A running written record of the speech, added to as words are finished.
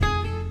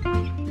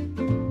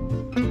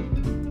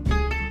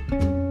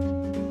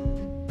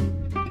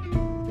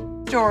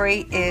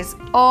story is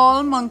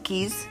All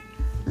Monkeys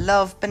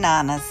Love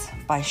Bananas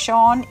by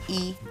Sean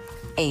E.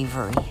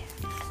 Avery.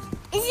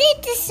 Is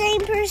it the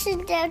same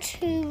person that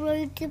who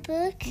wrote the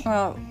book?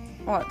 Well,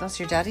 what? That's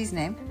your daddy's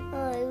name?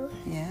 Oh.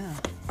 Yeah.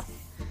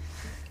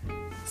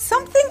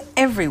 Something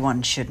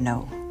everyone should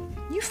know.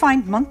 You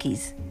find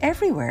monkeys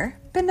everywhere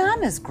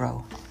bananas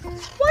grow.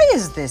 Why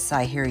is this,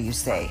 I hear you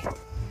say?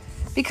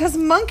 Because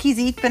monkeys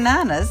eat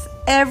bananas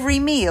every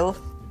meal,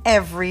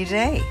 every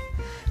day.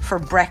 For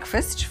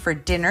breakfast, for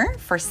dinner,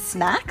 for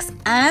snacks,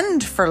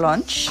 and for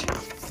lunch.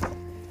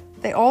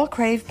 They all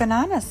crave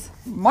bananas.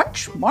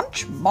 Munch,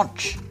 munch,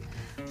 munch.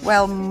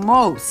 Well,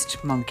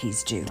 most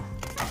monkeys do.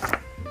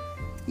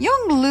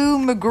 Young Lou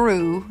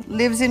McGrew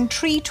lives in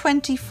tree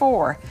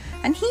 24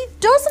 and he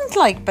doesn't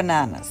like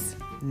bananas.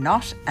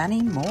 Not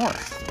anymore.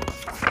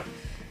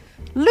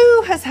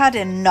 Lou has had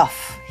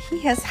enough. He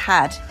has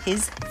had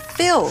his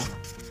fill.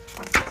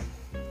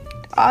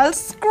 I'll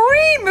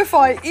scream if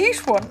I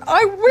eat one.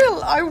 I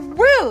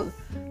will.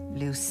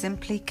 Lou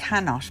simply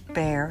cannot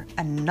bear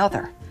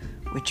another,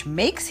 which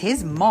makes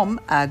his mum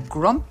a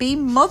grumpy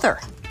mother.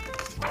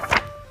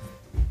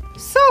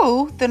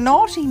 So the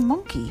naughty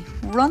monkey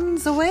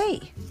runs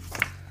away.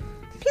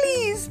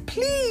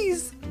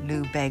 Please,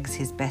 Lou begs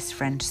his best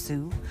friend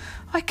Sue.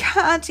 I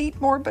can't eat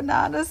more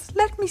bananas.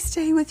 Let me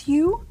stay with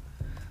you.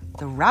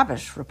 The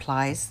rabbit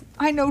replies,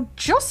 I know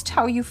just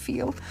how you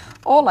feel.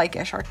 All I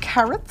get are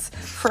carrots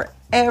for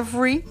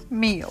every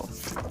meal.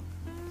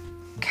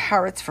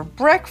 Carrots for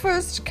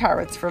breakfast,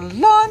 carrots for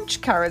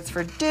lunch, carrots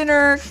for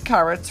dinner,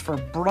 carrots for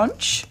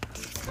brunch.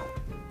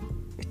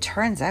 It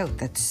turns out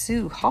that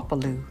Sue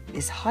Hopaloo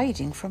is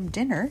hiding from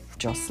dinner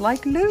just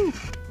like Lou.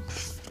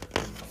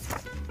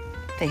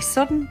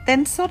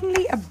 Then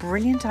suddenly a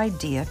brilliant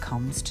idea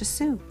comes to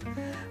Sue.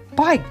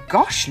 By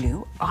gosh,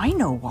 Lou, I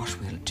know what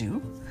we'll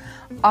do.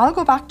 I'll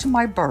go back to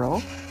my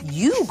burrow,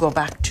 you go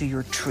back to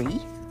your tree.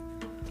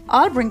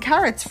 I'll bring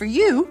carrots for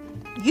you,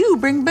 you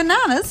bring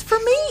bananas for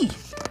me.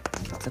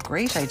 That's a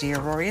great idea,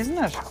 Rory, isn't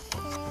it?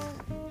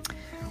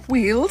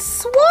 We'll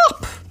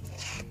swap.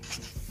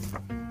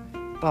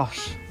 But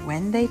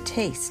when they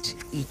taste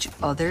each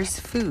other's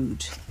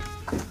food,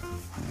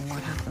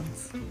 what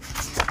happens?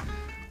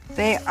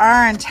 They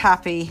aren't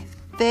happy.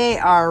 They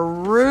are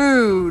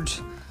rude.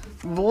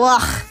 Blah,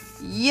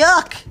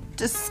 yuck,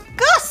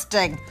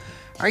 disgusting.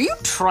 Are you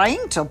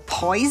trying to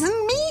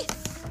poison me?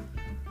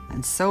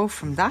 And so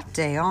from that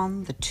day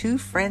on, the two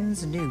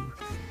friends knew.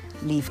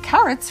 Leave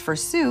carrots for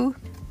Sue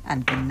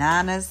and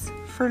bananas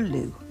for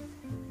Lou.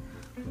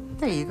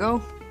 There you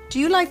go. Do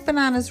you like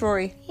bananas,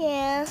 Rory?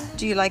 Yeah.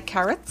 Do you like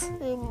carrots?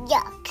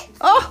 Yuck.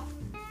 Oh,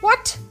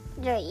 what?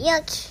 They're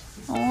yuck.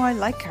 Oh, I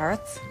like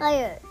carrots. I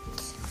hurt.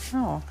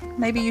 Oh,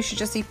 maybe you should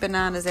just eat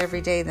bananas every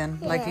day then,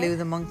 like Yeah. Lou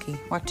the monkey.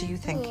 What do you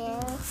think?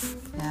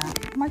 Yeah.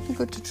 It might be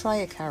good to try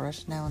a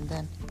carrot now and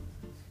then.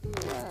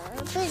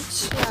 But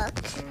it's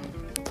yuck.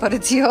 But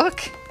it's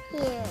yuck?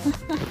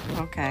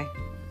 Yeah. Okay,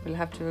 we'll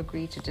have to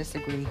agree to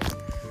disagree.